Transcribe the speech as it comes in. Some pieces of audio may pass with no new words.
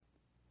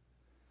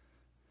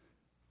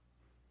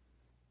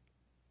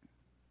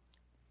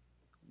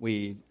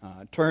We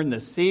turn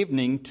this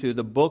evening to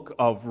the book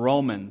of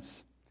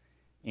Romans,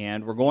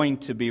 and we're going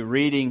to be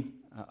reading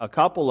a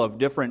couple of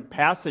different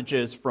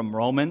passages from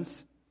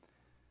Romans.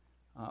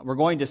 We're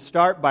going to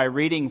start by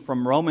reading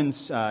from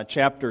Romans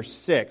chapter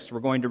 6.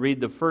 We're going to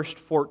read the first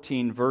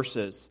 14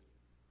 verses.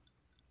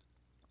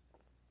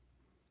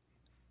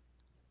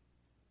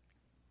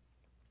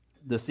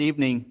 This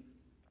evening,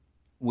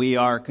 we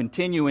are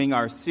continuing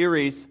our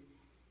series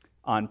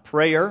on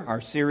prayer,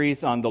 our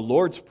series on the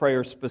Lord's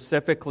Prayer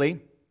specifically,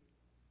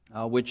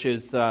 which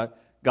is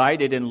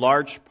guided in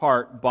large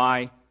part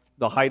by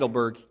the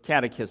Heidelberg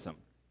Catechism.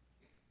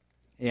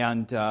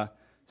 And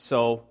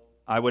so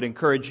I would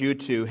encourage you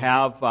to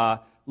have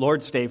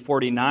Lord's Day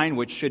 49,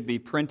 which should be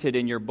printed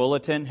in your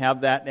bulletin.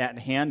 Have that at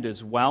hand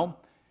as well,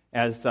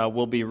 as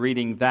we'll be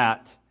reading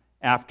that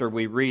after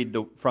we read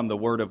from the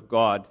Word of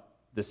God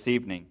this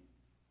evening.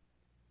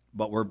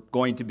 But we're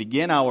going to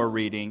begin our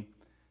reading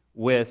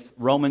with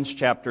Romans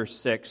chapter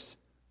 6,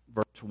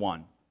 verse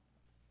 1.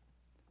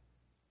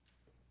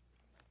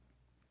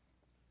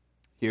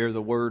 Hear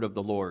the word of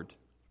the Lord.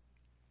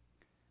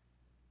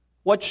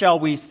 What shall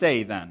we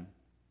say then?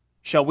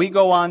 Shall we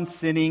go on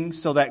sinning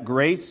so that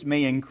grace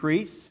may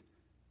increase?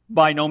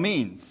 By no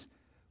means.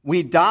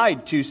 We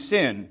died to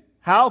sin.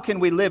 How can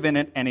we live in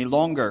it any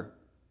longer?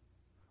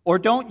 Or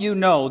don't you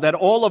know that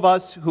all of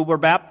us who were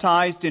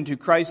baptized into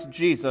Christ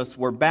Jesus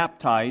were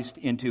baptized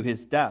into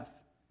his death?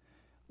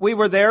 We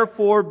were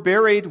therefore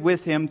buried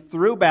with him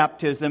through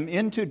baptism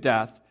into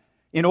death,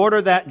 in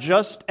order that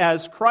just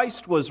as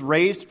Christ was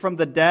raised from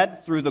the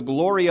dead through the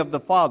glory of the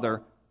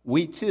Father,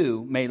 we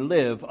too may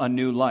live a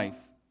new life.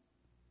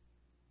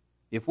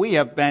 If we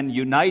have been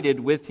united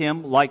with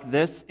him like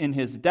this in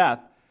his death,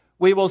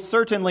 we will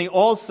certainly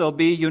also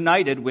be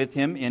united with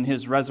him in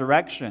his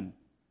resurrection.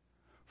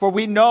 For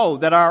we know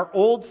that our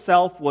old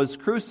self was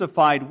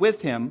crucified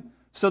with him,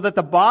 so that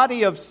the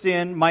body of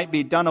sin might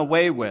be done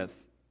away with,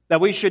 that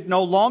we should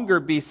no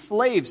longer be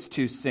slaves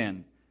to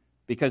sin,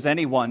 because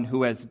anyone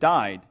who has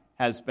died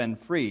has been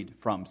freed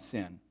from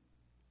sin.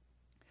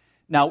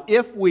 Now,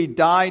 if we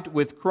died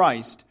with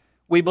Christ,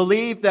 we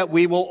believe that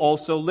we will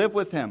also live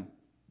with him.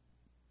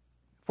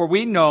 For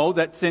we know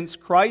that since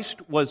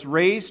Christ was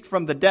raised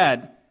from the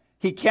dead,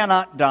 he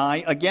cannot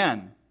die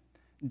again.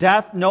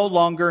 Death no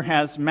longer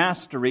has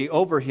mastery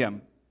over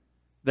him.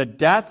 The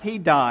death he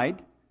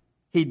died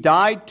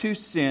to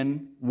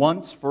sin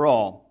once for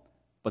all.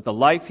 But the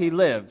life he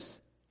lives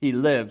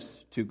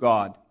to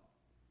God.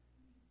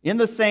 In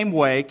the same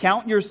way,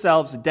 count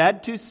yourselves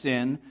dead to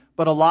sin,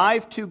 but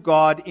alive to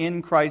God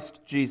in Christ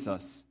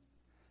Jesus.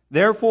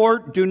 Therefore,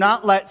 do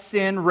not let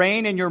sin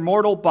reign in your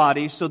mortal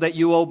body so that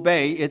you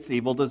obey its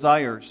evil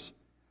desires.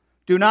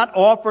 Do not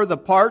offer the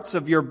parts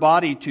of your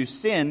body to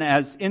sin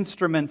as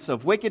instruments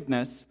of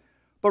wickedness,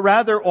 but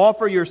rather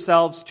offer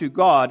yourselves to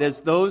God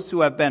as those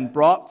who have been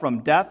brought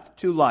from death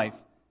to life,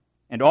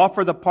 and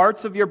offer the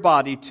parts of your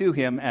body to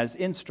him as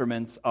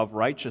instruments of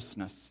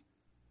righteousness.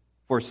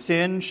 For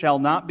sin shall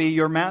not be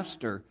your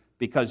master,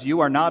 because you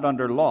are not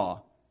under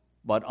law,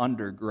 but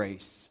under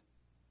grace.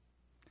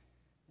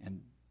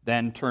 And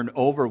then turn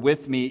over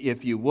with me,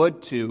 if you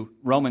would, to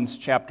Romans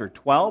chapter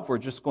 12. We're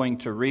just going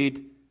to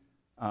read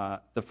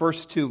the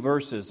first two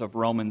verses of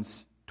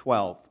Romans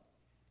 12.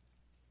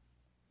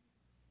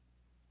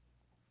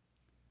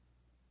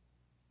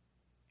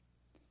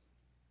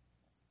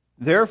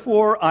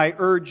 Therefore, I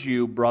urge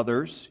you,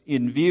 brothers,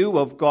 in view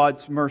of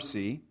God's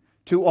mercy,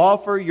 to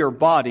offer your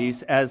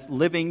bodies as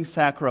living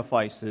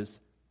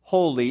sacrifices,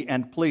 holy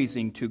and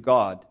pleasing to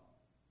God.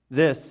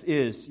 This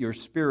is your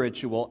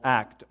spiritual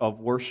act of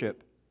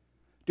worship.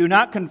 Do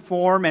not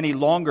conform any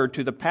longer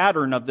to the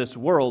pattern of this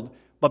world,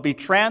 but be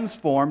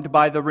transformed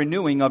by the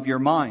renewing of your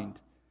mind.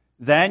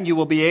 Then you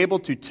will be able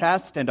to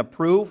test and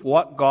approve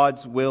what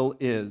God's will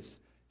is,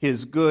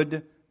 his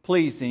good,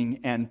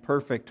 pleasing, and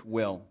perfect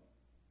will.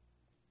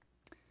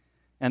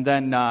 And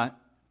then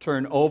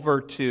turn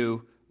over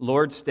to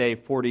Lord's Day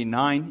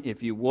 49,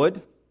 if you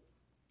would.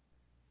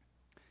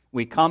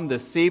 We come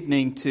this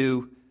evening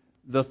to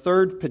the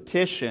third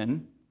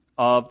petition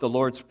of the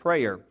Lord's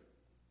Prayer,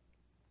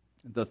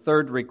 the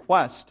third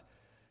request.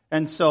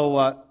 And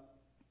so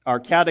our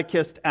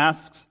catechist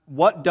asks,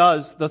 what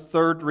does the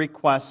third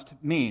request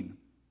mean?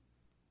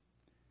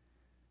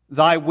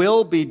 Thy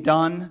will be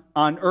done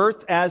on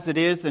earth as it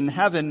is in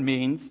heaven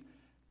means,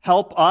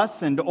 help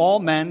us and all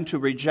men to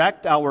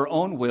reject our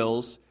own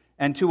wills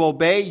and to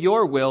obey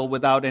your will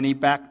without any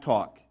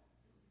backtalk.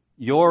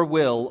 Your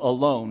will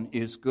alone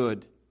is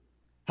good.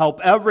 Help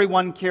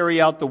everyone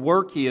carry out the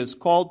work he is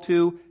called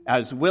to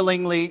as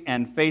willingly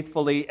and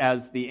faithfully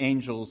as the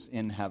angels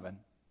in heaven.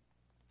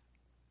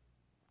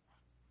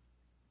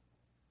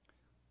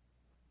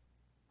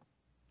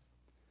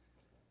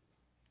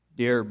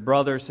 Dear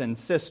brothers and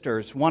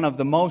sisters, one of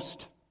the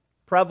most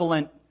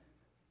prevalent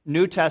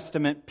New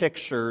Testament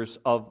pictures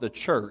of the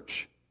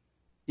church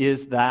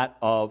is that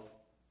of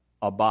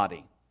a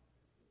body.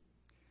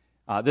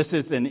 This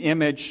is an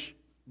image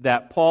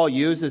that Paul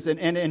uses, and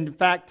in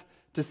fact,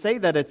 to say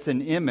that it's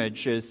an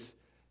image is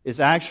is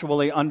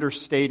actually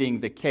understating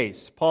the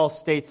case. Paul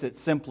states it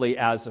simply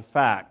as a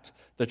fact.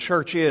 The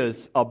church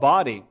is a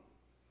body.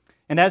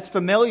 And as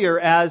familiar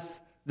as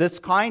this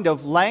kind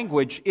of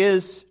language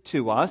is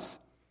to us,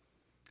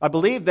 I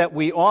believe that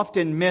we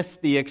often miss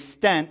the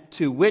extent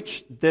to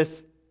which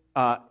this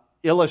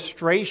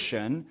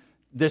illustration,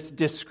 this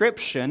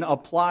description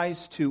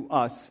applies to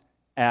us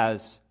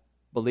as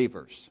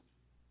believers.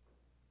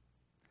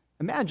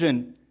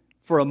 Imagine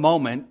for a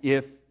moment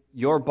if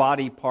your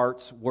body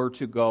parts were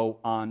to go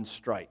on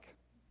strike.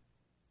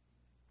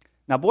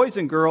 Now, boys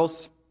and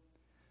girls,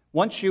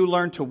 once you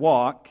learn to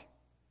walk,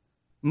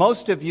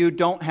 most of you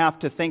don't have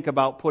to think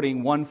about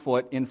putting one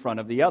foot in front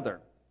of the other.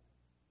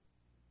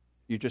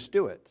 You just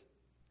do it.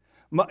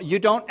 You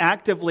don't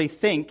actively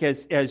think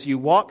as you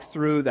walk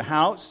through the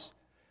house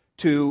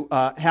to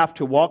have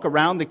to walk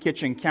around the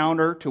kitchen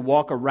counter, to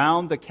walk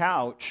around the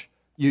couch.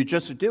 You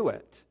just do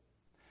it.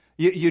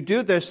 You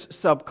do this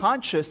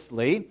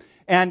subconsciously,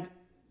 and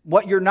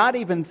what you're not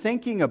even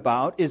thinking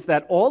about is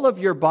that all of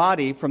your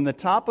body, from the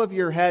top of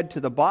your head to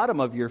the bottom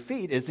of your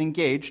feet, is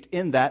engaged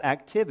in that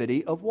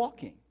activity of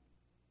walking.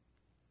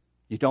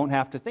 You don't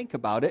have to think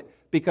about it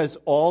because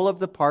all of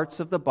the parts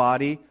of the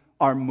body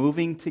are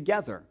moving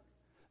together.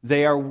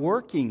 They are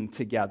working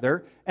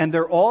together, and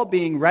they're all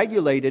being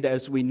regulated,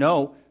 as we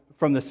know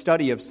from the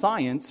study of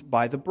science,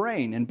 by the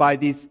brain and by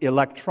these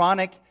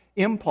electronic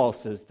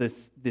impulses,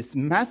 this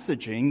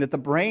messaging that the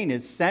brain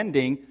is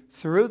sending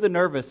through the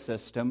nervous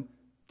system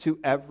to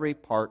every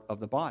part of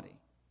the body.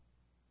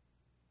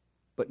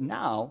 But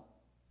now,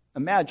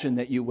 imagine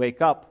that you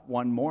wake up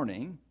one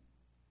morning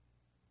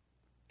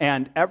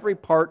and every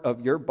part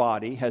of your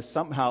body has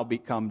somehow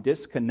become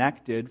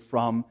disconnected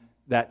from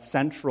that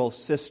central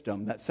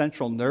system, that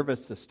central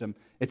nervous system.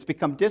 It's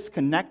become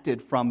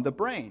disconnected from the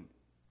brain.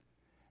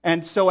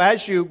 And so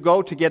as you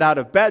go to get out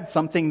of bed,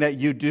 something that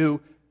you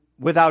do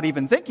without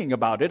even thinking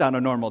about it on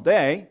a normal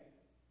day,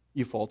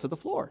 you fall to the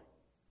floor.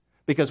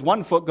 Because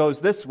one foot goes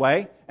this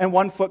way and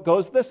one foot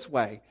goes this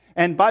way.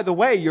 And by the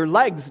way, your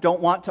legs don't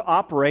want to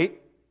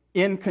operate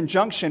in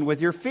conjunction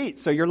with your feet.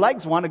 So your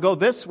legs want to go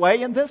this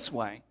way and this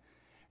way.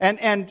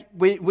 And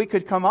we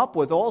could come up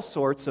with all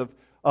sorts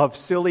of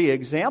silly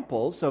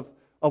examples of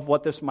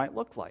what this might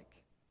look like.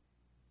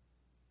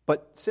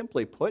 But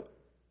simply put,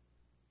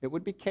 it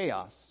would be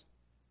chaos,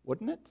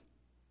 wouldn't it?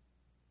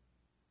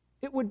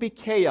 It would be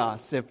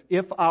chaos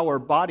if our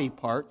body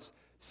parts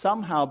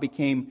somehow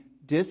became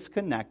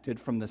disconnected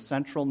from the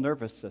central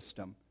nervous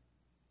system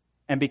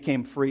and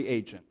became free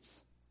agents.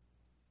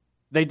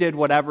 They did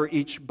whatever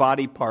each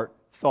body part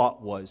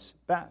thought was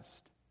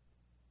best.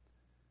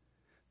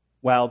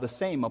 Well, the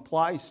same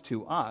applies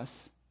to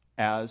us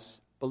as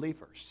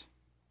believers.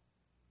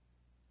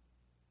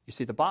 You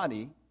see, the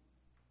body,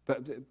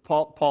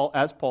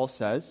 as Paul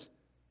says,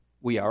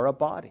 we are a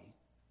body.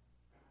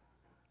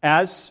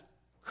 As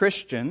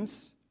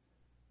Christians,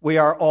 we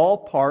are all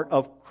part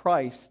of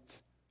Christ's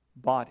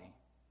body.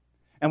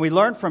 And we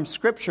learn from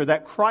Scripture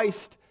that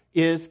Christ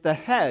is the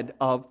head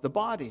of the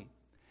body.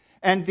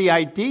 And the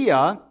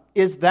idea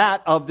is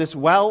that of this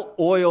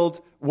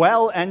well-oiled,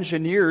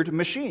 well-engineered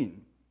machine.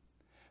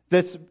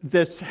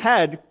 This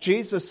head,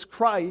 Jesus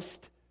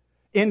Christ,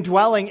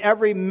 indwelling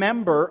every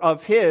member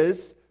of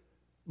his,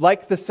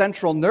 like the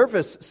central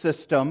nervous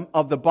system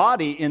of the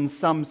body in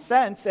some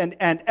sense, and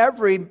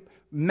every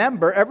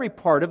member, every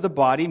part of the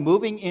body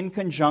moving in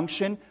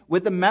conjunction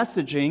with the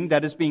messaging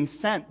that is being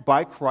sent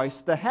by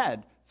Christ the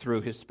head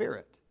through his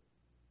Spirit.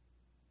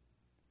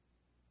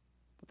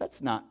 But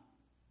that's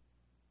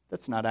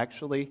not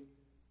actually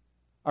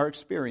our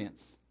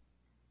experience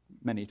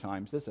many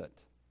times, is it?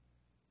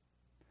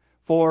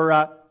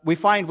 For we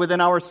find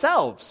within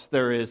ourselves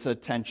there is a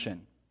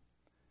tension.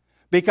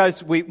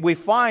 Because we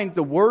find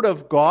the Word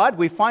of God,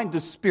 we find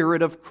the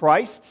Spirit of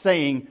Christ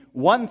saying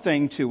one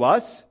thing to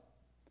us,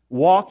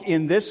 walk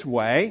in this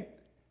way,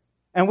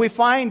 and we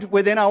find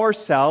within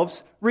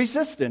ourselves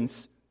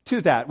resistance to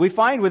that. We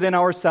find within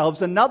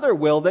ourselves another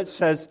will that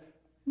says,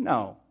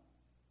 no,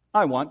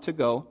 I want to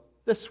go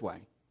this way.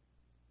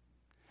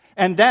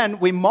 And then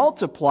we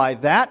multiply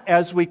that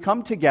as we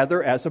come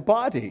together as a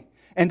body.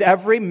 And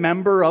every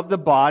member of the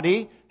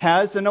body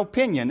has an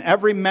opinion.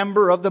 Every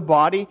member of the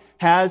body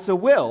has a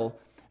will.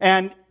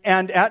 And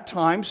at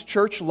times,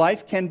 church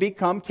life can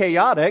become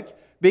chaotic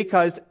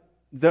because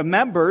the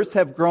members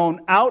have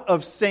grown out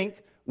of sync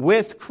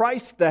with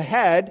Christ the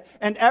head,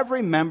 and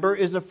every member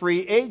is a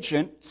free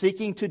agent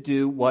seeking to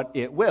do what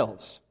it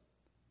wills.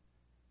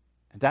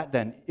 And that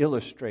then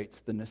illustrates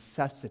the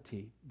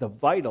necessity, the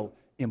vital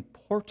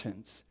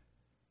importance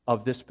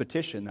of this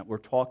petition that we're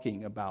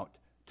talking about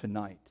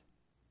tonight.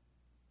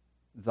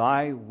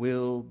 Thy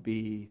will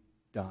be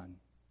done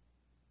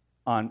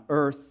on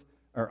earth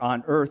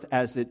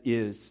as it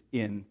is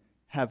in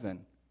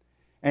heaven.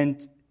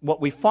 And what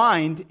we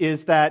find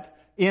is that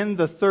in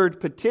the third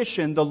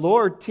petition, the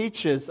Lord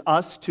teaches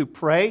us to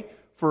pray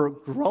for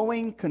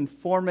growing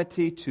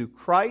conformity to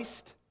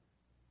Christ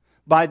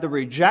by the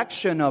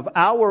rejection of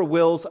our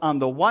wills on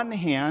the one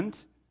hand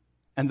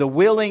and the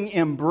willing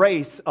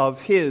embrace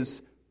of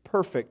his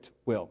perfect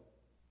will.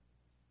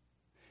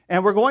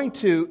 And we're going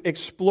to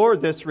explore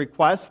this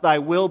request, thy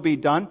will be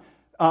done,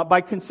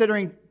 by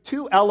considering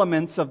two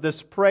elements of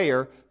this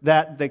prayer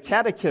that the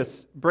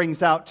Catechist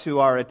brings out to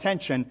our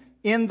attention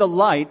in the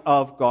light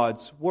of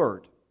God's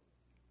Word.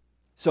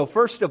 So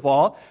first of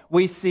all,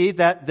 we see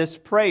that this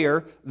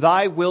prayer,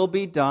 thy will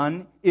be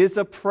done, is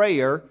a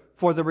prayer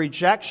for the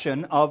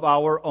rejection of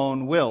our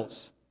own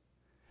wills.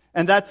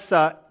 And that's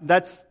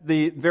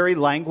the very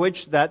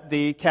language that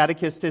the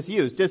Catechist has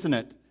used, isn't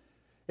it?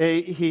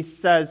 He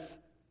says,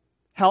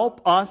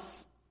 help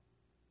us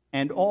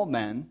and all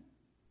men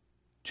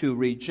to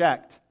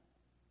reject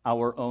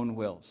our own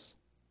wills.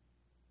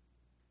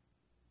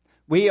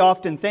 We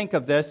often think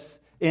of this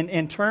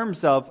in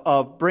terms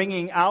of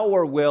bringing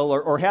our will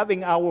or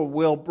having our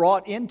will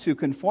brought into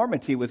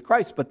conformity with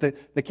Christ. But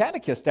the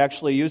Catechist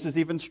actually uses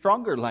even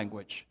stronger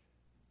language.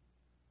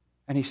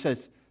 And he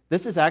says,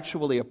 this is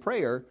actually a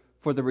prayer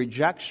for the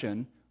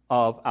rejection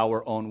of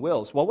our own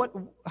wills. Well,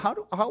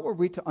 how are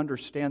we to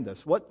understand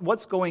this?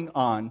 What's going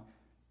on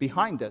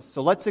behind this?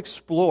 So let's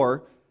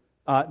explore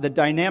the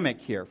dynamic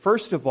here.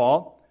 First of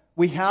all,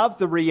 we have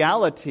the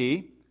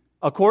reality,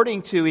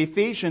 according to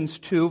Ephesians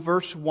 2,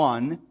 verse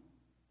 1,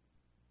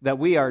 that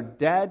we are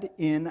dead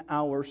in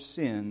our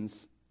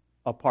sins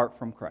apart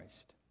from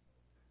Christ.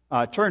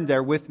 Turn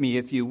there with me,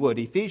 if you would.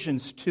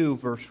 Ephesians 2,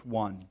 verse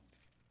 1.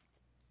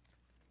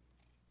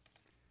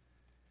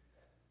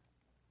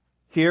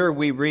 Here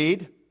we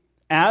read,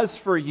 as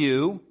for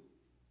you,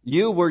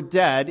 you were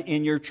dead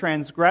in your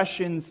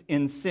transgressions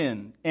and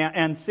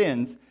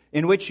sins,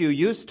 in which you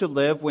used to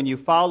live when you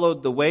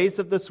followed the ways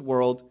of this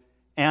world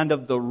and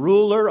of the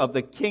ruler of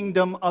the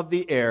kingdom of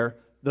the air,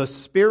 the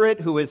Spirit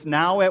who is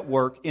now at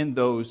work in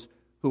those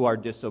who are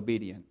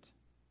disobedient.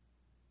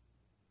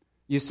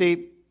 You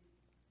see,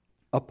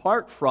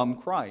 apart from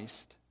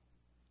Christ,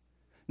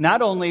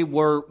 not only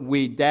were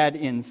we dead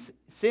in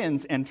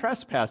sins and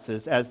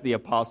trespasses, as the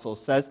apostle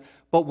says,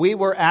 but we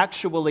were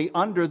actually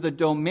under the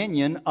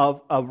dominion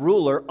of a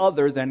ruler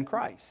other than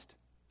Christ.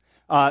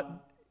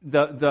 Paul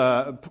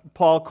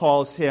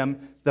calls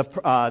him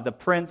the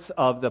prince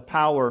of the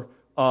power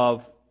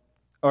of,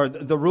 or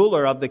the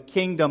ruler of the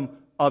kingdom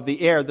of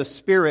the air, the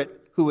Spirit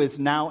who is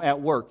now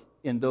at work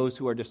in those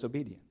who are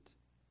disobedient.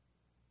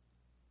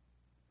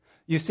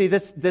 You see,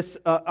 this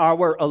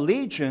our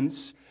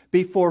allegiance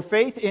before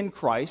faith in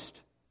Christ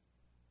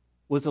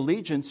was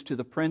allegiance to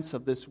the prince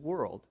of this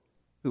world,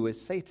 who is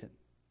Satan.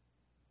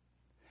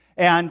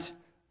 And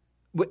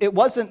it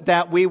wasn't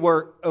that we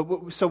were,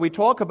 so we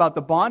talk about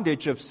the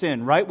bondage of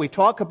sin, right? We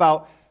talk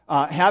about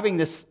having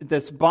this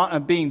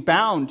being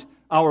bound,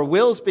 our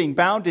wills being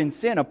bound in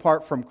sin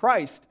apart from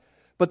Christ.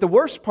 But the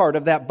worst part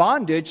of that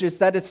bondage is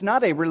that it's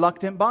not a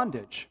reluctant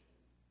bondage.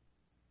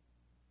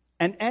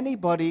 And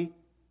anybody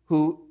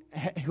who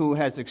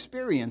has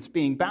experienced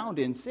being bound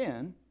in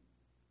sin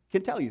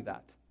can tell you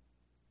that.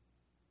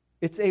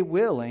 It's a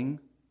willing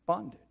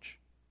bondage.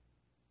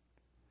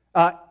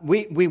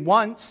 We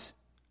once,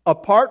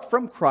 apart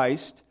from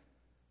Christ,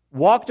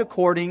 walked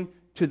according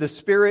to the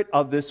spirit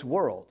of this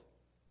world.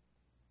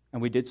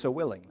 And we did so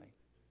willingly.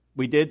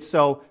 We did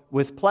so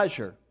with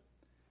pleasure.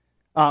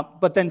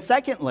 But then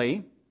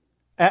secondly,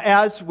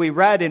 as we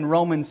read in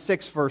Romans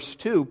 6, verse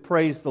 2,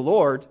 praise the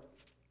Lord,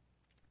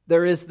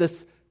 there is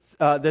this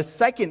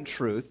second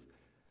truth,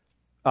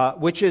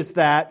 which is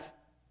that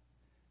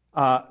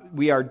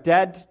we are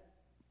dead,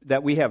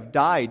 that we have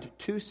died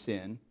to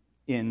sin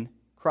in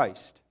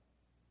Christ.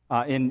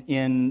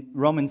 In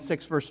Romans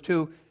 6, verse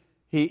 2,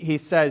 he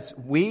says,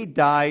 we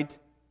died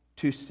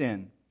to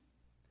sin.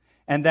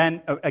 And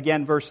then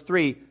again, verse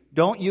 3,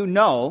 don't you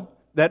know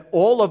that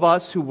all of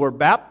us who were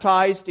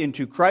baptized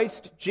into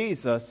Christ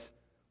Jesus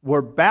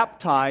were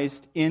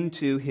baptized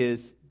into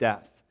his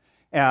death?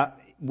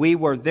 We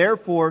were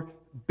therefore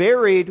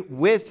buried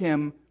with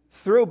him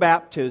through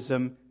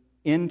baptism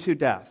into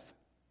death.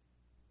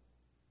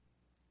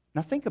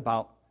 Now think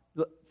about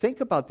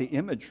the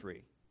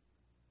imagery.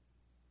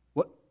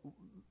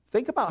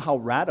 Think about how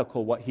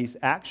radical what he's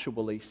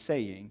actually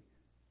saying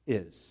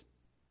is.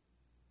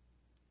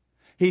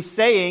 He's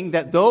saying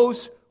that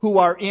those who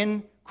are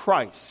in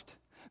Christ,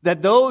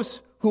 that those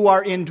who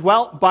are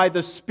indwelt by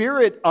the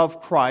Spirit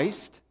of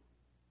Christ,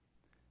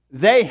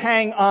 they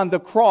hang on the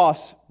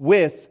cross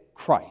with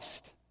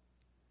Christ.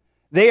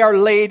 They are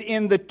laid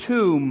in the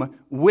tomb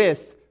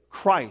with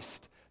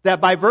Christ. That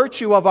by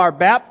virtue of our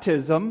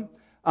baptism,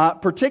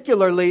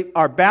 particularly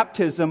our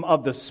baptism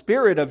of the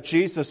Spirit of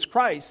Jesus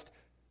Christ,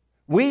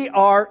 we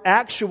are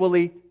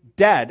actually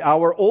dead.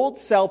 Our old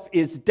self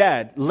is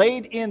dead,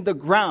 laid in the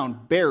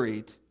ground,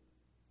 buried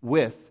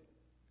with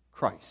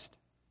Christ.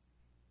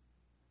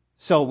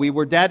 So we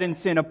were dead in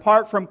sin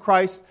apart from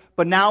Christ,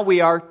 but now we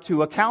are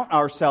to account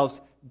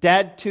ourselves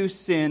dead to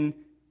sin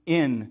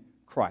in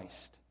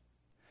Christ.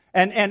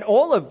 And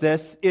all of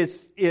this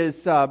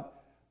is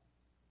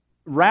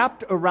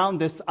wrapped around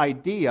this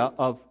idea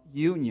of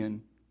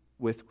union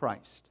with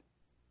Christ.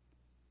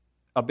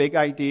 A big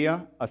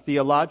idea, a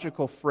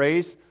theological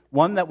phrase,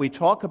 one that we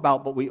talk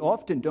about, but we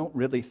often don't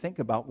really think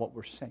about what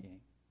we're saying.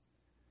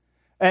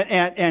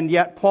 And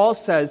yet Paul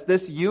says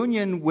this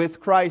union with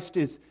Christ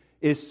is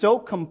so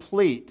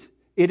complete,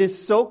 it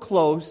is so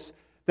close,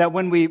 that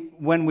when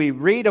we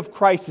read of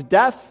Christ's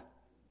death,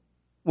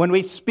 when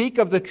we speak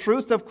of the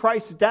truth of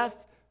Christ's death,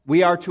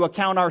 we are to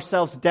account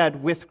ourselves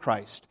dead with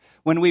Christ.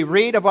 When we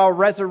read of our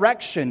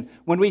resurrection,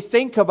 when we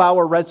think of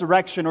our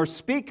resurrection or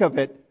speak of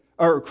it,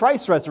 or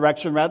Christ's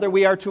resurrection rather,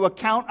 we are to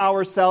account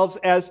ourselves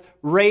as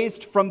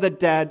raised from the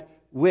dead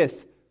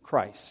with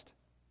Christ.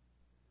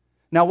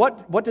 Now,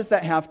 what does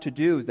that have to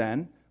do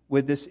then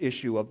with this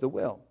issue of the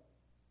will?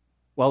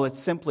 Well, it's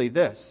simply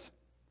this.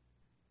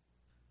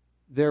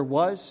 There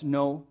was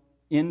no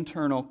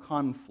internal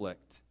conflict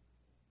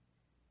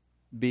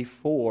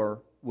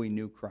before we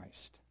knew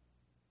Christ.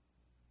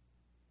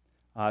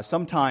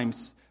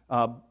 Sometimes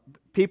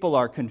people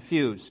are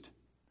confused.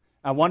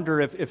 I wonder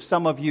if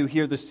some of you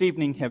here this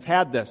evening have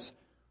had this,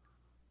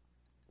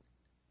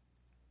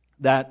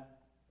 that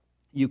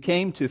you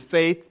came to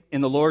faith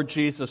in the Lord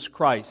Jesus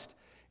Christ,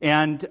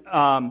 and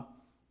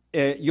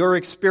your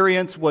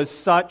experience was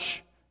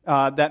such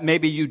that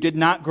maybe you did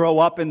not grow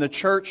up in the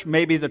church,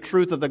 maybe the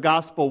truth of the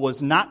gospel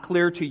was not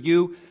clear to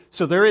you,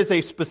 so there is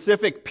a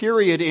specific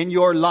period in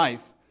your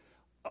life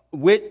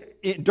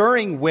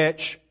during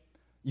which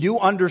you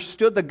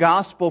understood the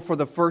gospel for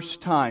the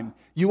first time.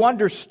 You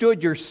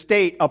understood your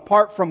state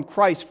apart from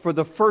Christ for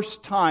the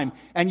first time.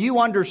 And you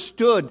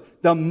understood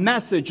the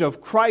message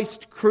of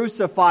Christ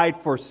crucified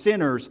for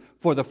sinners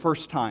for the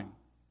first time.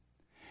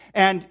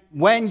 And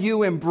when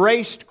you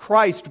embraced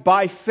Christ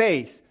by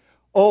faith,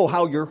 oh,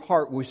 how your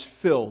heart was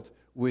filled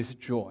with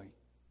joy.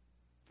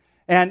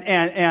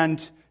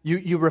 And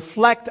you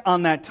reflect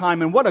on that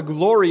time, and what a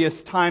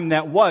glorious time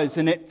that was.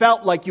 And it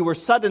felt like you were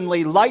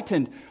suddenly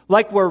lightened,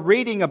 like we're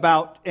reading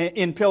about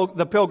in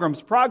the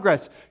Pilgrim's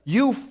Progress.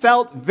 You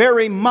felt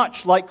very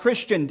much like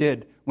Christian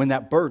did when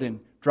that burden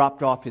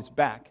dropped off his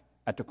back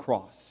at the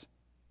cross.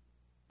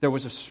 There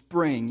was a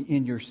spring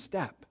in your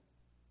step.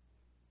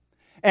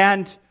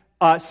 And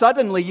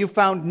suddenly you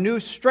found new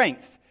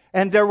strength.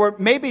 And there were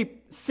maybe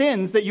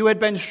sins that you had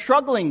been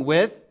struggling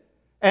with,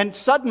 and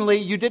suddenly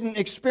you didn't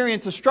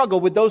experience a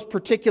struggle with those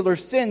particular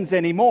sins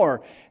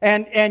anymore.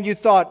 And you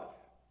thought,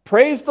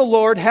 praise the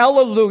Lord,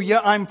 hallelujah,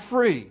 I'm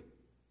free.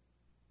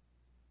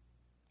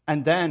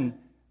 And then,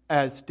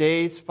 as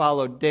days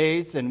followed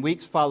days and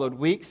weeks followed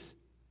weeks,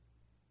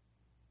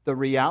 the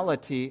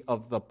reality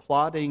of the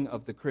plodding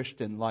of the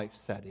Christian life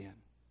set in.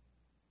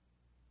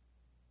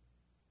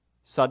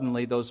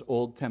 Suddenly those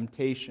old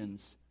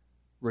temptations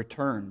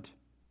returned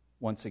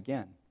once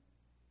again.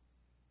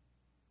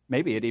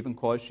 Maybe it even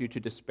caused you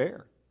to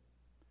despair.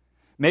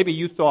 Maybe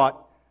you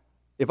thought,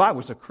 if I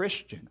was a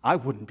Christian, I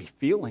wouldn't be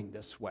feeling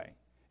this way.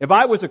 If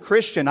I was a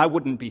Christian, I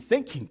wouldn't be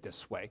thinking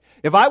this way.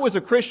 If I was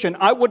a Christian,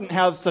 I wouldn't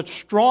have such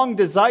strong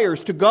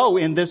desires to go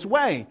in this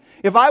way.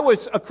 If I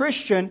was a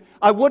Christian,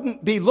 I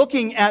wouldn't be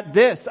looking at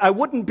this. I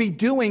wouldn't be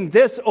doing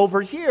this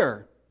over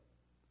here.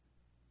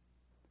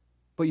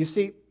 But you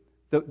see,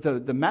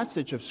 the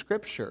message of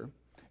Scripture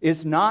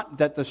is not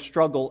that the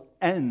struggle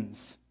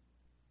ends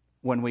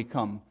when we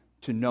come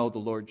to know the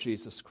Lord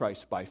Jesus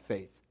Christ by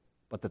faith,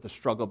 but that the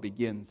struggle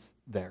begins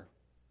there.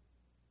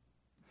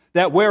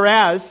 That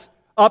whereas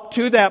up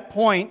to that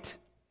point,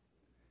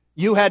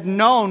 you had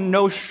known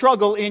no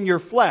struggle in your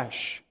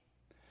flesh,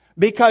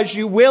 because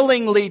you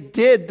willingly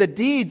did the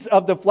deeds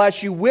of the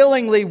flesh, you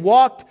willingly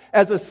walked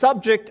as a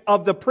subject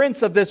of the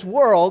prince of this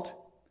world.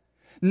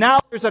 Now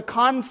there's a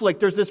conflict,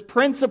 there's this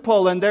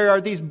principle, and there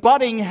are these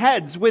butting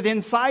heads within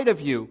inside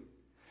of you.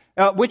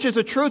 Which is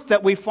a truth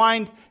that we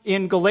find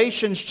in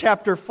Galatians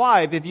chapter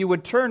 5, if you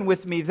would turn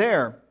with me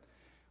there.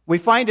 We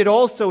find it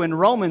also in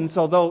Romans,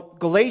 although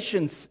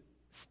Galatians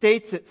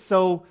states it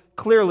so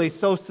clearly,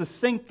 so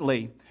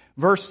succinctly.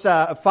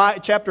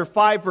 Chapter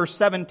 5, verse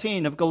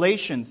 17 of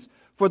Galatians.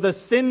 For the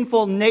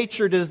sinful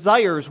nature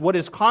desires what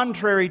is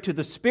contrary to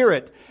the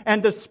Spirit,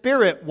 and the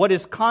Spirit what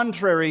is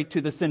contrary to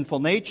the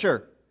sinful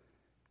nature.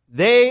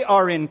 They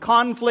are in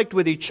conflict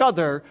with each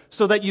other,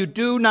 so that you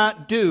do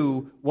not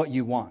do what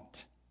you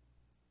want.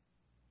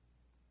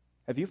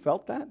 Have you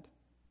felt that?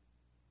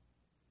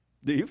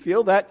 Do you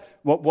feel that?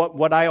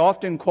 What I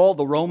often call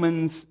the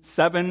Romans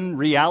 7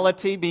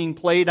 reality being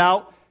played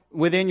out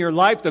within your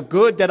life? The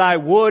good that I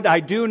would, I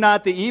do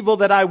not. The evil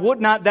that I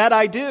would not, that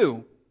I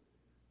do.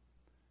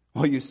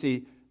 Well, you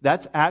see,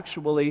 that's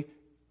actually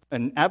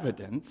an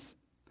evidence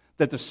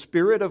that the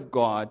Spirit of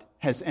God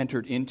has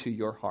entered into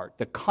your heart.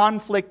 The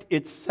conflict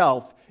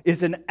itself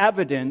is an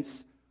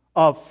evidence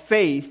of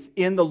faith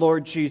in the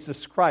Lord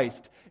Jesus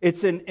Christ.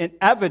 It's an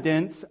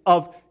evidence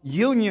of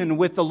union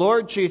with the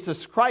Lord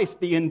Jesus Christ,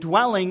 the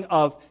indwelling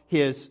of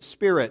His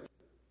Spirit.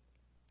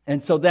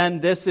 And so then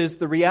this is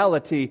the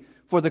reality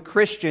for the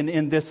Christian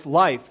in this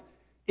life.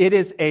 It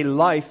is a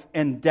life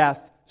and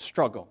death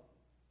struggle.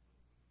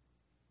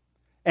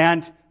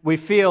 And we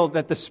feel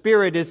that the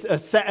Spirit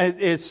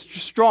is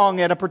strong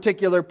at a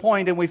particular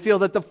point, and we feel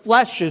that the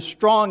flesh is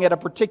strong at a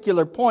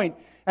particular point,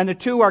 and the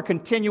two are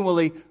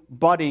continually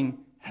butting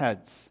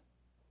heads.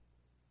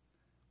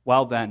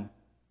 Well then,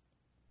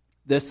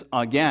 this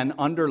again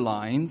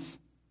underlines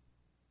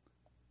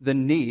the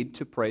need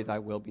to pray thy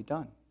will be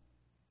done.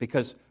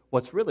 Because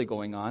what's really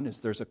going on is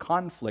there's a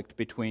conflict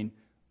between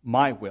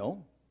my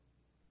will,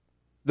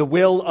 the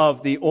will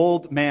of the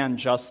old man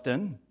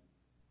Justin,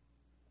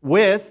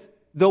 with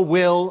the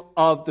will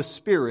of the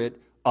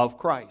Spirit of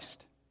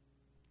Christ.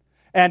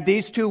 And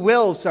these two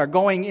wills are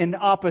going in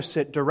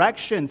opposite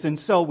directions, and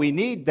so we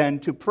need then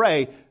to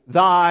pray,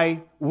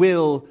 thy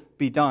will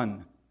be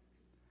done.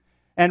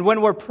 And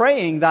when we're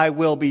praying, thy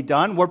will be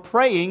done, we're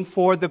praying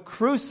for the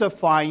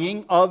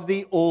crucifying of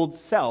the old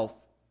self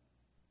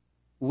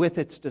with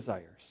its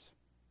desires.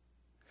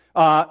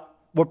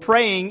 We're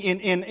praying,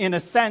 in a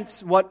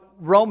sense, what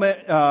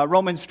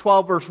Romans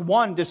 12, verse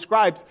 1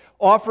 describes,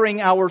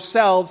 offering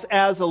ourselves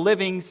as a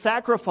living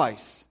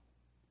sacrifice.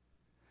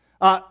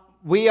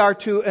 We are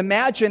to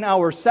imagine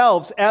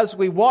ourselves as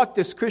we walk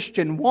this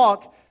Christian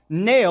walk,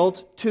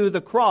 nailed to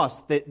the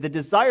cross, the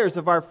desires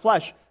of our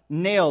flesh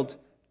nailed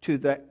to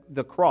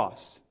the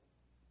cross.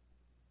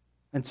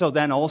 And so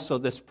then also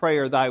this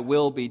prayer, thy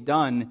will be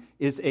done,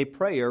 is a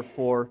prayer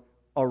for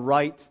a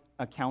right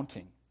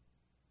accounting.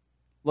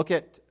 Look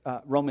at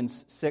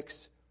Romans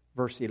 6,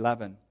 verse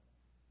 11.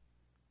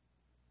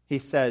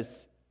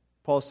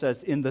 Paul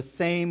says, in the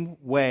same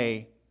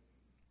way,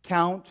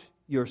 count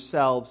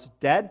yourselves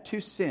dead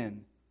to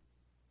sin,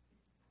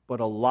 but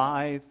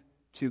alive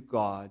to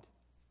God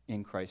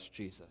in Christ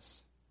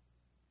Jesus.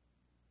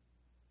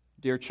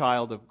 Dear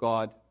child of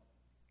God,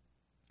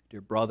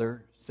 dear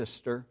brother,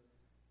 sister,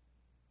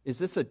 is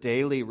this a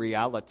daily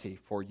reality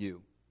for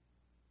you?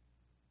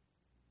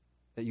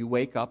 That you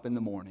wake up in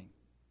the morning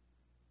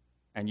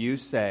and you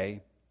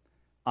say,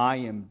 I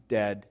am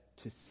dead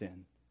to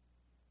sin.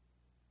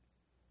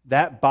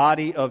 That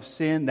body of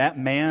sin, that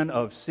man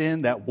of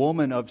sin, that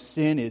woman of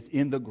sin is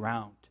in the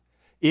ground.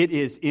 It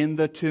is in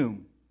the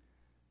tomb.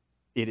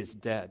 It is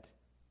dead.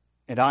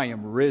 And I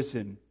am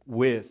risen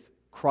with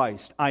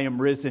Christ. I am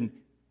risen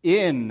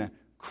in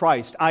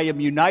Christ. I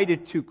am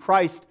united to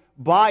Christ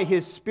by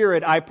His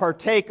Spirit. I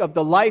partake of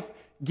the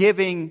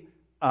life-giving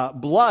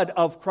blood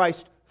of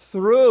Christ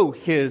through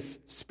His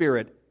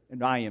Spirit.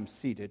 And I am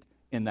seated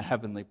in the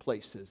heavenly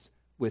places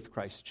with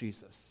Christ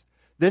Jesus.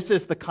 This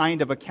is the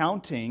kind of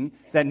accounting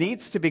that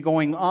needs to be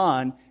going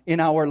on in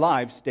our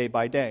lives day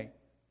by day.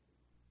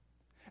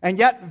 And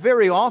yet,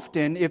 very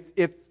often,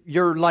 if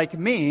you're like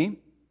me,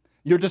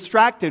 you're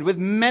distracted with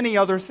many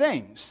other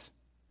things.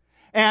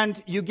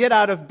 And you get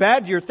out of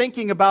bed, you're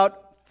thinking about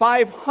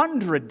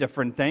 500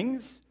 different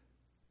things.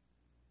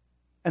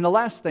 And the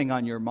last thing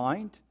on your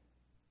mind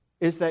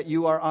is that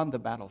you are on the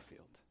battlefield.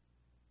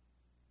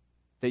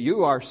 That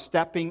you are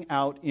stepping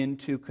out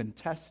into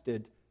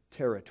contested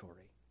territory.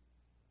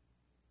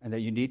 And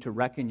that you need to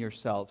reckon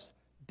yourselves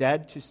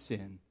dead to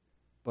sin,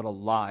 but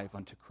alive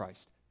unto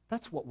Christ.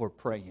 That's what we're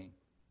praying.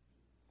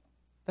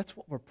 That's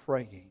what we're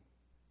praying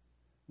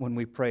when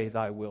we pray,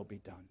 thy will be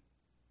done.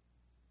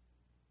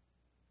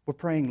 We're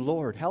praying,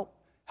 Lord,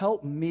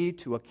 help me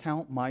to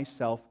account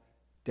myself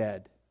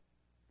dead.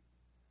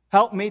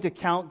 Help me to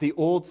count the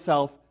old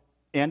self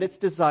and its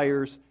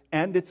desires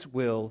and its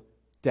will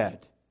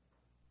dead.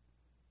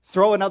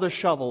 Throw another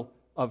shovel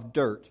of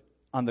dirt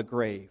on the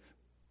grave,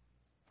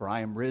 for I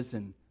am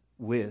risen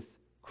with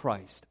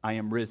Christ. I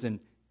am risen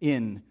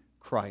in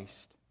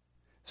Christ.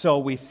 So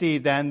we see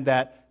then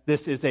that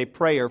this is a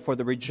prayer for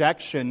the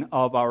rejection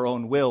of our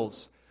own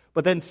wills.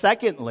 But then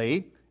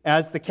secondly,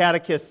 as the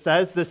Catechist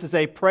says, this is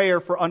a prayer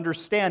for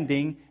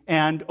understanding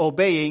and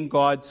obeying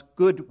God's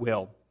good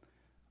will.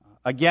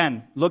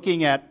 Again,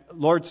 looking at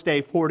Lord's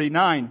Day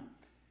 49,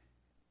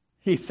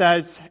 he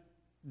says,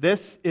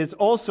 this is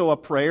also a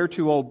prayer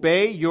to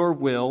obey your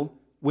will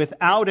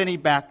without any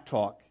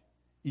backtalk.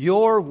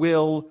 Your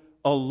will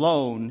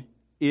alone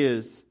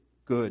is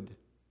good.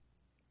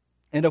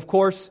 And of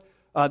course,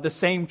 the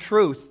same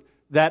truth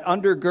that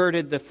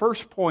undergirded the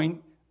first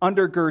point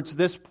undergirds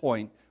this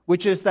point,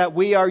 which is that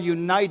we are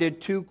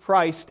united to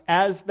Christ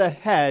as the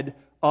head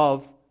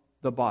of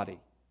the body.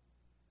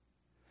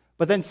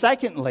 But then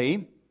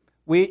secondly,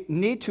 we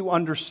need to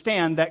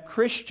understand that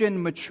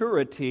Christian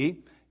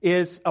maturity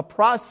is a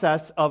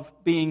process of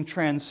being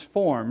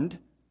transformed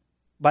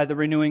by the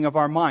renewing of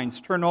our minds.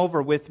 Turn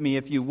over with me,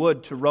 if you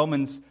would, to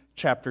Romans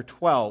chapter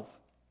 12.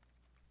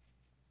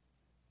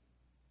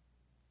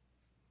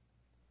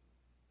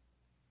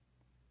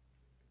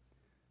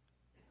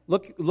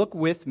 Look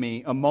with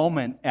me a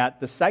moment at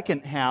the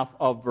second half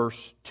of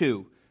verse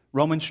 2.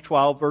 Romans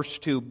 12, verse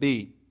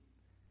 2b.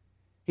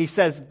 He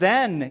says,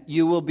 then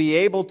you will be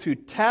able to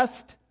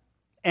test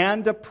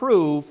and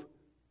approve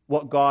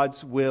what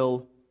God's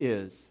will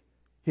is.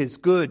 His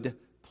good,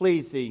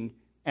 pleasing,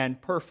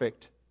 and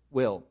perfect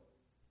will.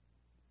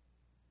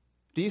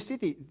 Do you see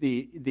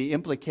the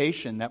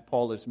implication that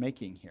Paul is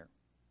making here?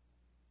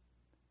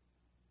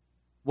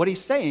 What he's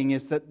saying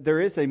is that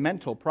there is a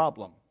mental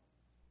problem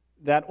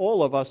that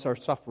all of us are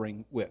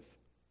suffering with.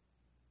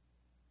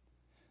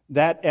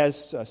 That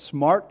as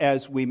smart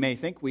as we may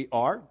think we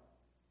are,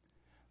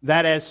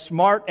 that as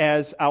smart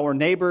as our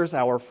neighbors,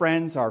 our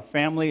friends, our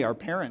family, our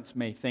parents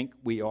may think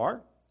we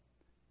are,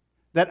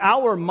 that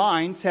our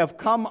minds have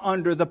come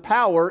under the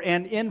power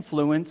and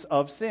influence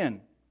of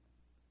sin.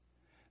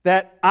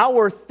 That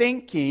our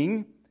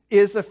thinking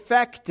is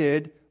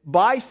affected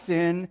by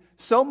sin,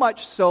 so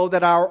much so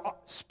that our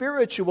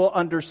spiritual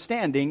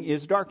understanding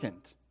is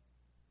darkened.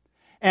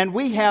 And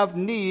we have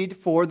need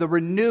for the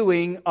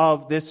renewing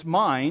of this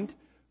mind,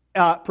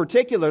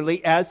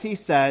 particularly, as he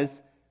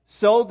says,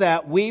 so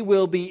that we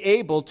will be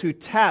able to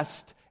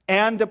test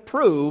and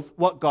approve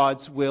what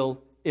God's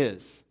will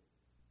is.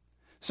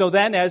 So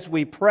then, as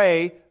we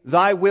pray,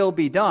 "Thy will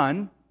be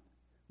done,"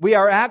 we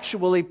are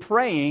actually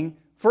praying,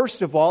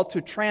 first of all,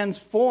 to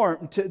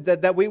transform,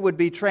 that we would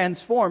be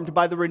transformed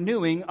by the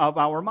renewing of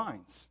our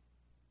minds.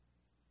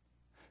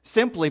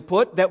 Simply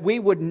put, that we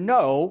would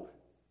know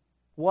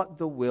what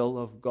the will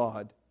of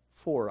God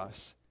for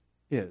us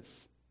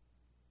is.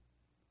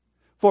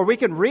 For we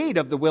can read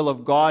of the will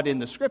of God in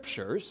the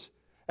Scriptures.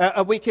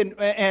 We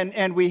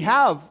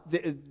have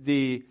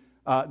the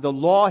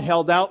law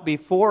held out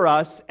before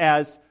us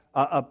as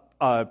a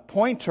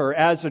pointer,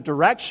 as a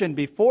direction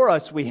before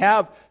us. We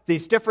have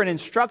these different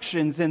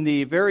instructions in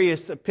the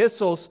various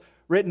epistles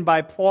written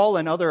by Paul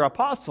and other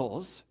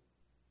apostles.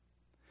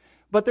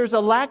 But there's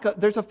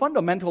a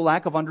fundamental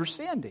lack of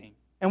understanding.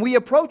 And we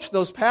approach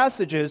those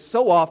passages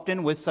so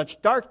often with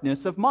such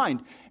darkness of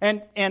mind.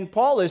 And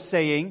Paul is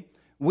saying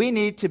we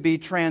need to be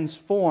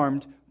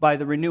transformed by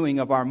the renewing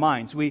of our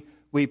minds. We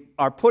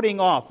are putting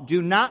off,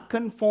 do not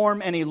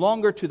conform any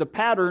longer to the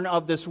pattern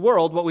of this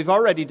world, what we've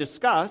already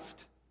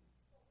discussed,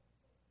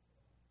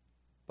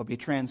 but be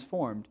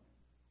transformed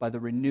by the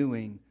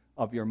renewing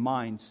of your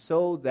mind,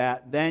 so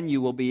that then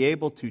you will be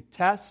able to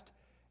test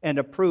and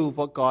approve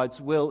what God's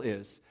will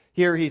is.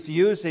 Here he's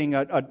using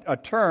a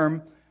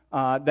term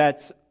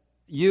that's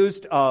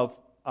used of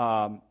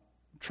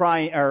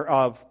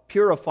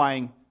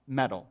purifying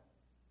metal.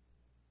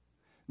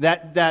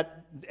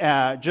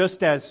 That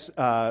just as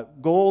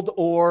gold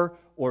ore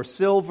or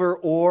silver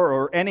ore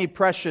or any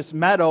precious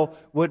metal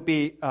would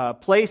be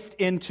placed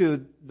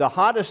into the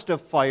hottest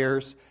of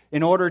fires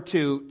in order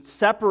to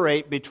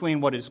separate between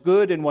what is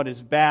good and what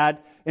is bad,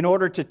 in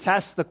order to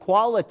test the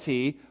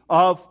quality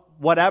of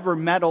whatever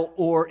metal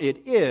ore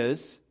it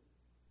is,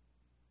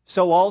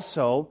 so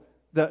also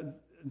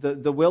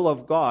the will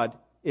of God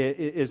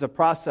is a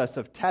process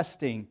of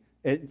testing.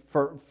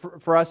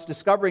 For us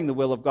discovering the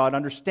will of God,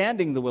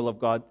 understanding the will of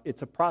God,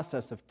 it's a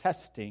process of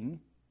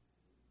testing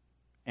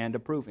and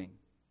approving.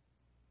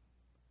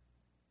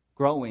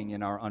 Growing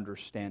in our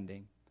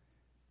understanding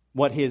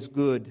what His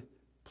good,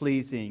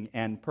 pleasing,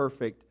 and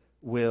perfect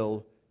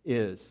will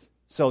is.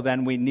 So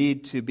then we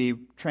need to be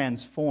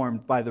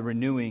transformed by the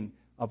renewing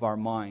of our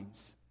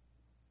minds.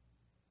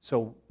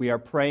 So we are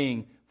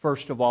praying,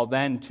 first of all,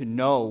 then to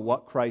know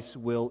what Christ's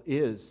will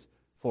is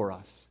for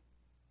us.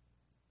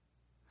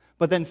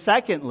 But then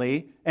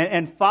secondly,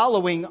 and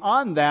following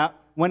on that,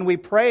 when we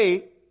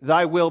pray,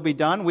 "Thy will be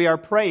done," we are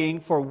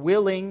praying for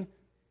willing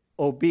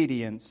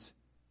obedience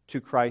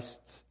to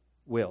Christ's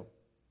will.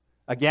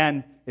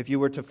 Again, if you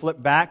were to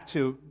flip back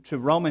to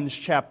Romans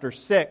chapter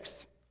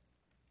 6,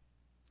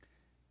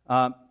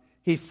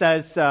 he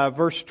says,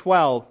 verse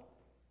 12,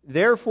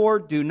 "Therefore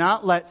do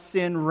not let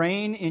sin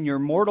reign in your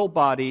mortal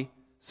body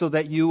so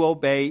that you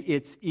obey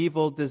its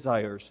evil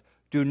desires.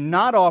 Do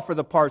not offer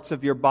the parts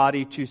of your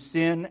body to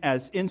sin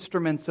as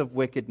instruments of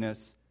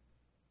wickedness,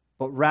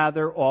 but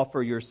rather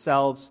offer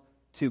yourselves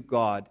to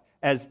God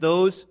as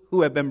those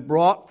who have been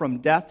brought from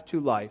death to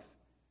life,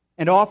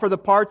 and offer the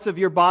parts of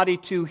your body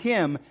to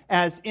Him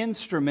as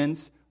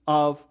instruments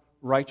of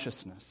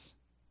righteousness."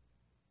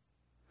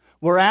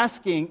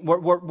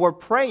 We're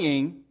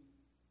praying,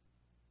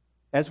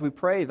 as we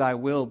pray, "Thy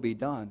will be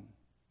done."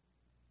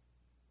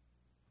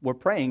 We're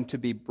praying to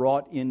be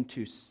brought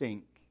into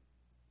sync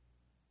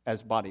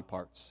as body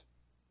parts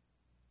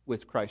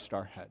with Christ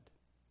our head.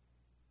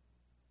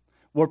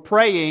 We're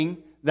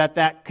praying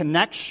that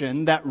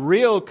connection, that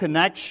real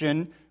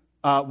connection,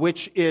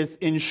 which is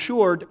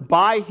ensured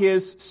by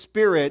His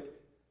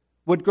Spirit,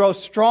 would grow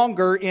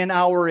stronger in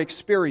our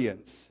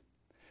experience,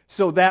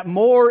 so that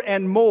more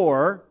and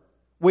more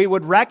we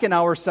would reckon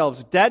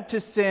ourselves dead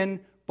to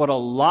sin, but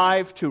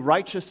alive to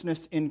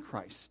righteousness in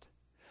Christ.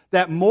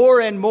 That more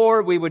and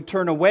more we would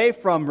turn away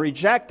from,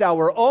 reject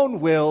our own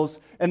wills,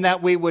 and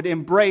that we would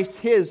embrace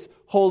His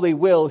holy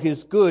will,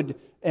 His good,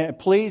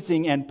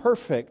 pleasing, and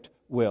perfect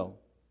will.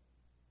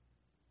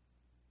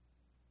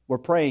 We're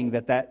praying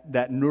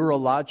that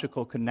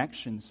neurological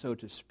connection, so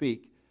to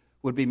speak,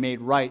 would be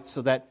made right,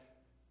 so that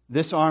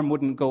this arm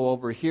wouldn't go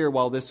over here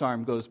while this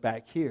arm goes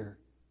back here,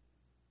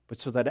 but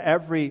so that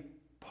every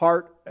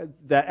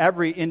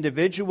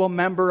individual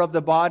member of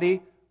the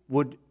body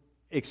would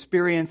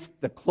experience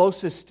the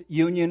closest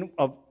union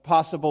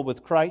possible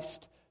with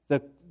Christ,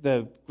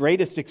 the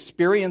greatest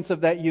experience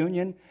of that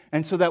union,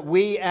 and so that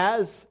we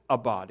as a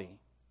body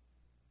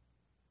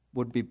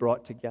would be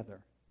brought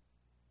together.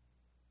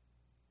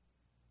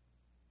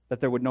 That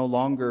there would no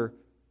longer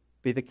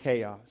be the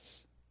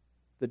chaos,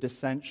 the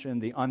dissension,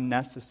 the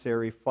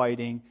unnecessary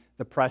fighting,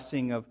 the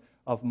pressing of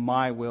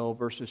my will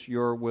versus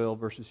your will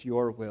versus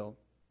your will.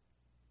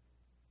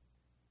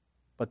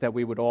 but that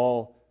we would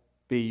all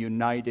be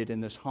united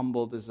in this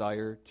humble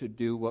desire to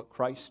do what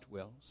Christ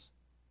wills.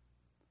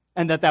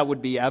 And that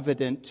would be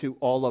evident to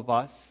all of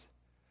us,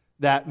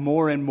 that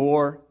more and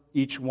more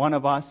each one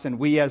of us and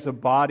we as a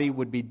body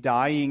would be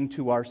dying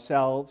to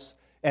ourselves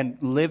and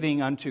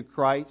living unto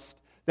Christ,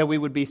 that we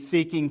would be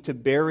seeking to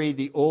bury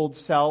the old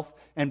self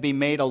and be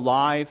made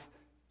alive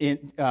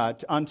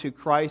unto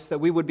Christ, that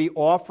we would be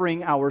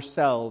offering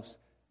ourselves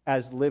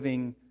as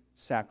living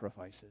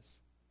sacrifices.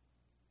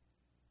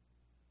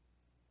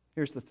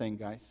 Here's the thing,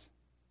 guys.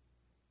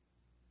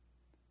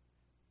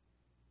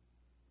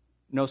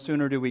 No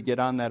sooner do we get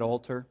on that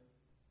altar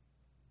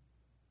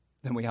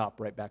than we hop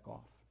right back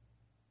off.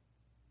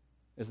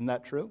 Isn't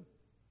that true?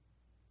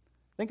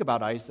 Think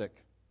about Isaac.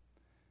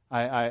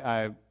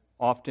 I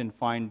often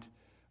find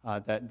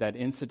that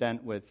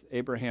incident with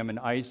Abraham and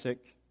Isaac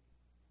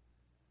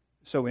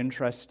so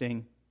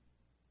interesting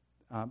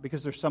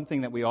because there's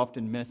something that we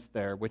often miss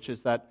there, which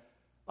is that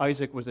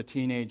Isaac was a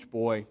teenage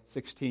boy,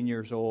 16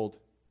 years old.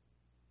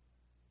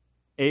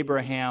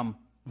 Abraham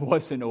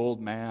was an old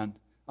man,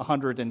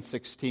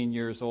 116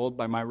 years old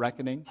by my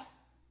reckoning.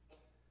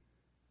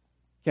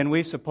 Can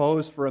we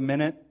suppose for a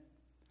minute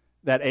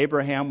that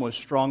Abraham was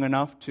strong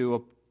enough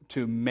to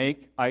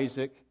make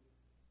Isaac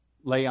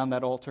lay on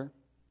that altar?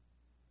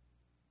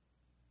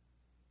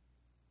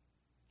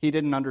 He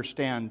didn't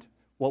understand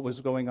what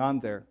was going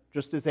on there,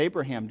 just as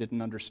Abraham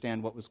didn't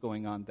understand what was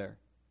going on there.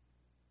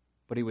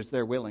 But he was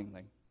there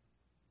willingly.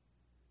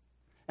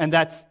 And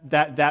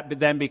that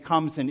then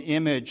becomes an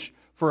image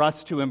for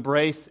us to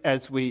embrace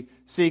as we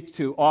seek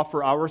to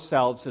offer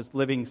ourselves as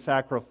living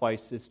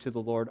sacrifices to the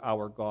Lord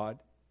our God.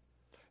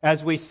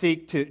 As we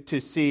seek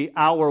to see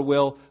our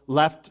will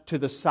left to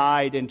the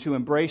side and to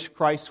embrace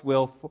Christ's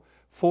will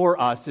for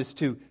us, is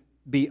to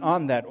be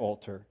on that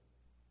altar,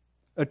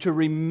 to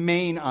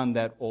remain on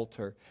that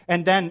altar.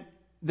 And then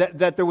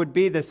that there would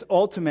be this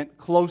ultimate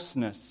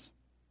closeness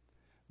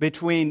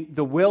between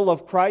the will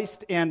of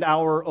Christ and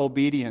our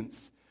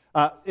obedience.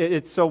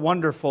 It's so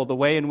wonderful the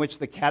way in which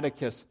the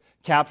Catechist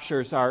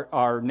captures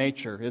our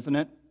nature, isn't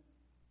it?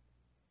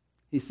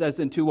 He says,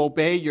 and to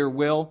obey your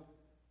will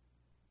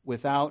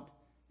without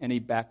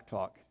any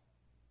backtalk.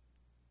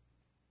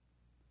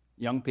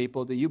 Young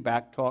people, do you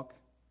backtalk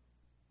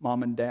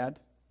mom and dad?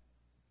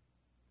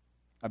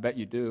 I bet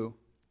you do.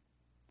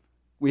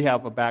 We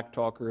have a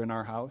backtalker in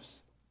our house.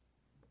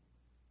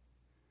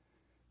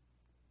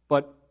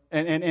 But,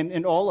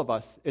 and all of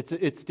us,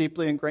 it's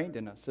deeply ingrained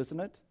in us, isn't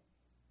it?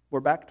 We're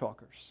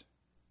backtalkers.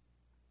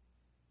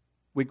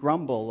 We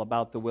grumble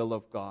about the will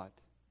of God.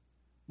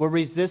 We're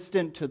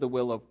resistant to the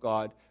will of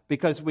God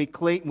because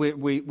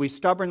we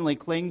stubbornly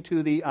cling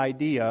to the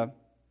idea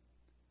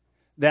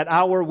that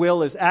our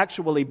will is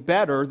actually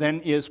better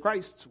than is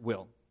Christ's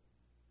will.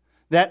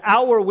 That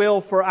our will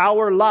for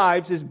our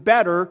lives is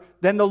better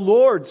than the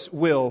Lord's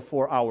will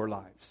for our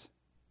lives.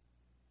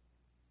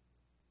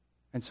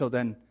 And so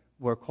then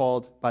we're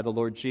called by the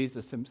Lord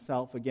Jesus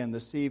himself again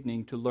this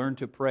evening to learn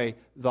to pray,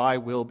 thy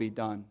will be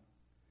done.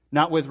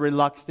 Not with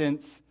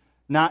reluctance,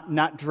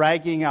 not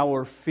dragging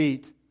our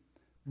feet,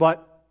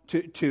 but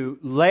to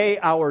lay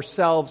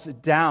ourselves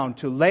down,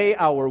 to lay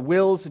our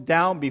wills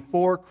down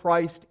before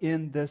Christ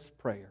in this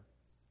prayer.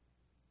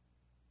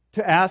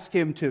 To ask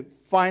him to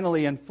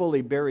finally and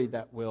fully bury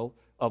that will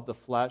of the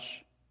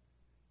flesh,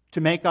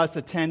 to make us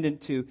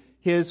attendant to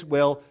his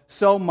will,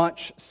 so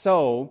much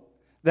so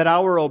that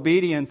our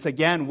obedience,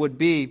 again, would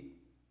be,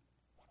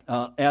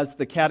 as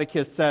the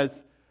Catechist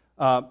says,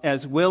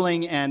 as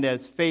willing and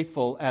as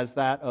faithful as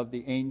that of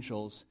the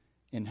angels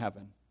in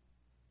heaven.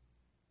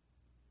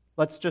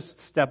 Let's just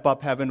step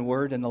up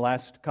heavenward in the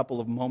last couple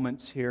of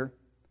moments here.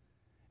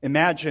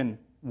 Imagine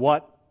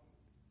what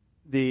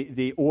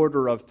the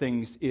order of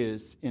things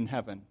is in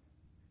heaven.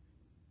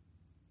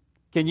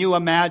 Can you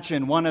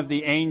imagine one of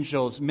the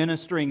angels,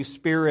 ministering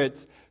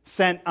spirits,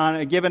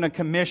 given a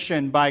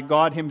commission by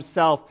God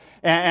himself,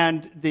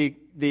 and the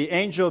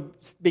angel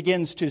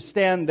begins to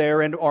stand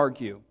there and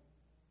argue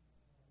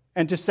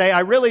and to say, I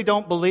really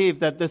don't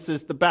believe that this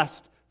is the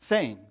best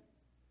thing.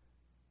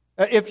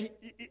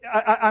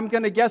 I'm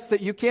going to guess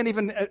that you can't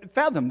even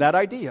fathom that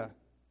idea,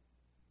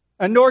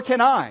 and nor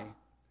can I,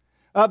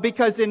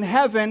 because in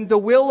heaven the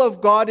will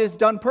of God is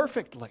done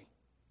perfectly.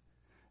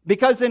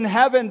 Because in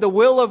heaven, the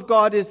will of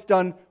God is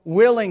done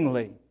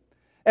willingly.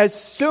 As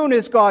soon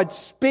as God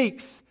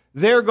speaks,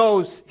 there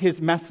goes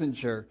his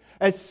messenger.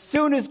 As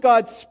soon as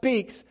God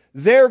speaks,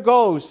 there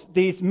goes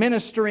these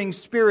ministering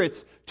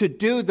spirits to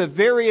do the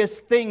various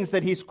things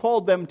that he's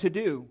called them to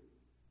do.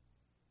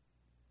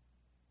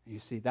 You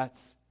see,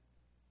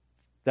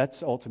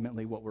 that's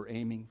ultimately what we're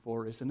aiming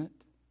for, isn't it?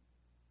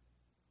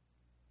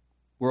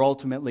 We're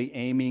ultimately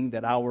aiming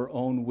that our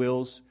own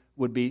wills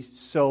would be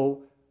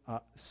so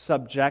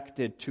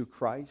subjected to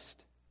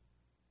Christ,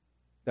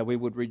 that we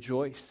would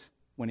rejoice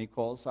when he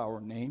calls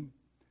our name,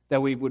 that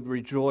we would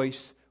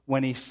rejoice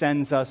when he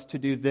sends us to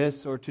do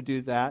this or to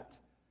do that,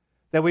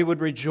 that we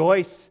would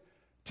rejoice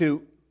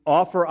to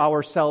offer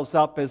ourselves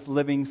up as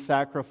living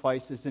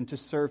sacrifices and to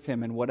serve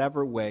him in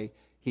whatever way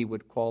he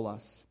would call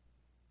us.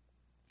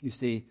 You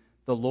see,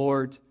 the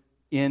Lord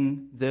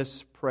in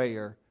this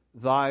prayer,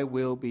 thy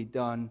will be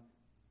done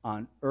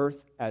on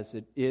earth as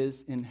it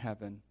is in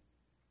heaven,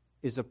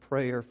 is a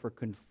prayer for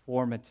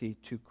conformity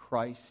to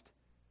Christ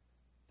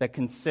that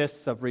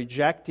consists of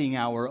rejecting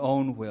our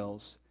own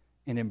wills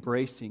and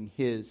embracing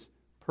His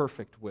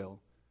perfect will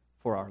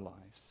for our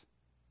lives.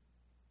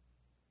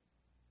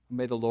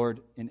 May the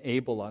Lord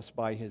enable us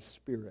by His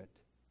Spirit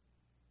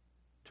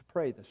to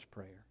pray this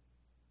prayer.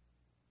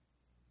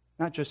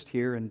 Not just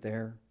here and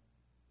there,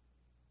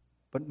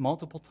 but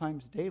multiple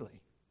times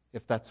daily,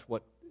 if that's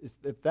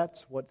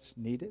what's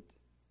needed.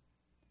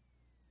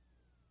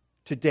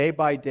 To day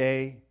by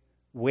day,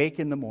 wake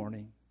in the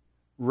morning,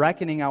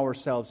 reckoning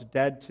ourselves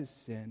dead to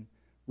sin,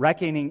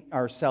 reckoning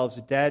ourselves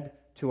dead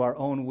to our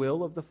own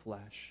will of the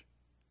flesh,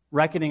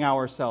 reckoning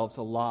ourselves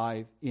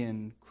alive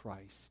in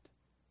Christ,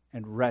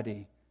 and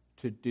ready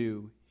to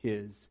do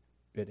His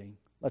bidding.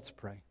 Let's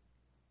pray.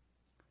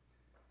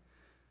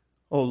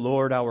 Oh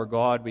Lord, our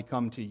God, we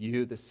come to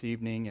you this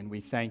evening and we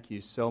thank you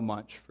so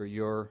much for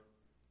your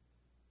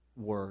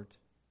word.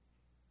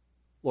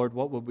 Lord,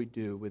 what would we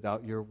do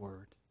without your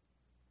word?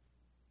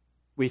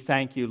 We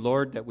thank you,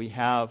 Lord, that we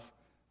have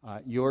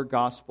your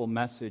gospel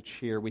message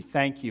here. We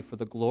thank you for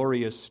the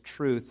glorious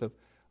truth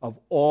of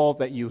all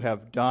that you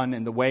have done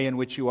and the way in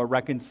which you are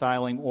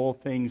reconciling all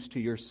things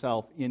to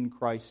yourself in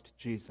Christ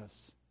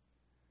Jesus.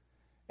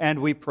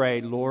 And we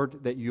pray,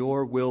 Lord, that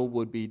your will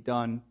would be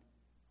done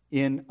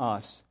in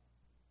us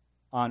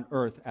on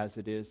earth as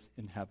it is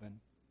in heaven.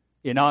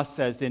 In us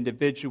as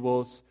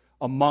individuals,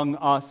 among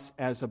us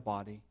as a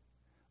body.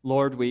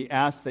 Lord, we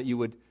ask that you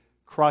would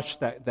crush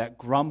that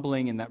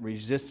grumbling and that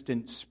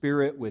resistant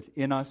spirit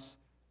within us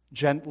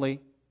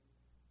gently,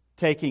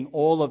 taking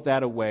all of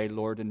that away,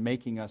 Lord, and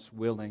making us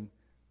willing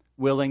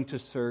to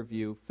serve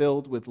you,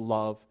 filled with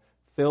love,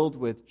 filled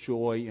with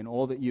joy in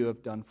all that you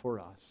have done for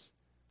us.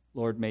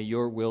 Lord, may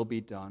your will be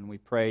done. We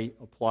pray,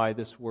 apply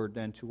this word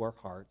then to our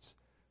hearts,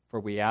 for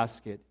we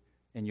ask it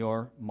in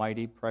your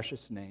mighty,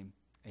 precious name.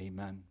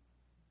 Amen.